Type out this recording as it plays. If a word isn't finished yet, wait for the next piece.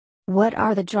What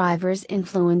are the drivers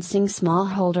influencing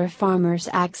smallholder farmers'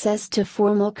 access to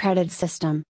formal credit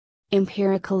system?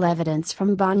 Empirical evidence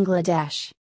from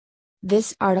Bangladesh.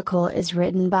 This article is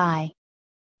written by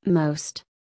Most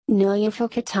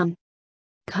Nilufakatum.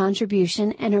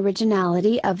 Contribution and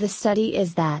originality of the study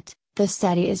is that the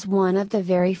study is one of the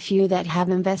very few that have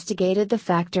investigated the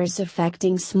factors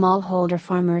affecting smallholder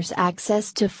farmers'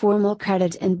 access to formal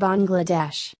credit in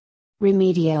Bangladesh.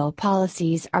 Remedial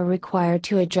policies are required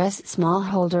to address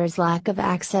smallholders' lack of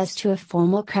access to a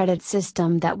formal credit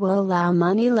system that will allow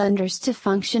money lenders to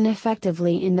function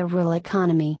effectively in the rural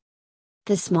economy.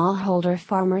 The smallholder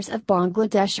farmers of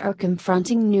Bangladesh are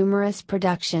confronting numerous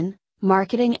production,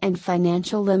 marketing and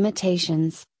financial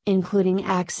limitations, including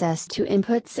access to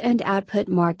inputs and output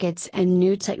markets and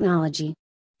new technology.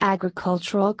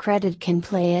 Agricultural credit can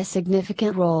play a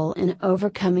significant role in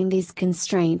overcoming these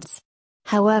constraints.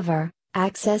 However,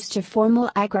 access to formal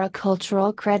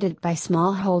agricultural credit by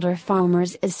smallholder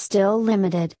farmers is still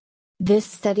limited. This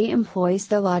study employs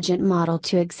the Logent model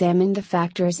to examine the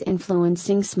factors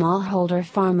influencing smallholder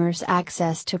farmers'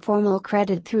 access to formal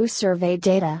credit through survey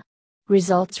data.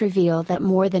 Results reveal that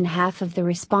more than half of the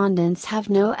respondents have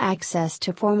no access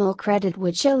to formal credit,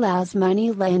 which allows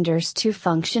money lenders to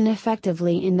function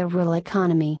effectively in the rural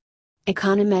economy.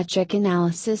 Econometric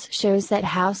analysis shows that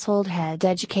household head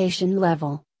education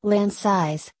level, land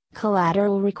size,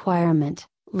 collateral requirement,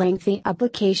 lengthy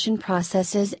application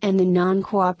processes and the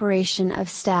non-cooperation of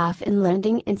staff in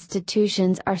lending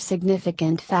institutions are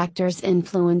significant factors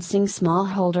influencing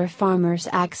smallholder farmers'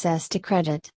 access to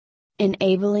credit.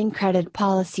 Enabling credit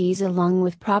policies along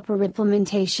with proper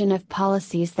implementation of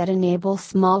policies that enable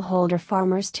smallholder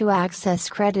farmers to access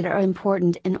credit are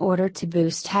important in order to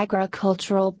boost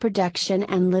agricultural production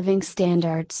and living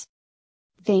standards.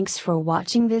 Thanks for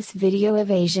watching this video of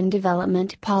Asian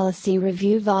Development Policy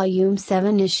Review Volume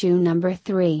 7 Issue Number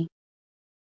 3.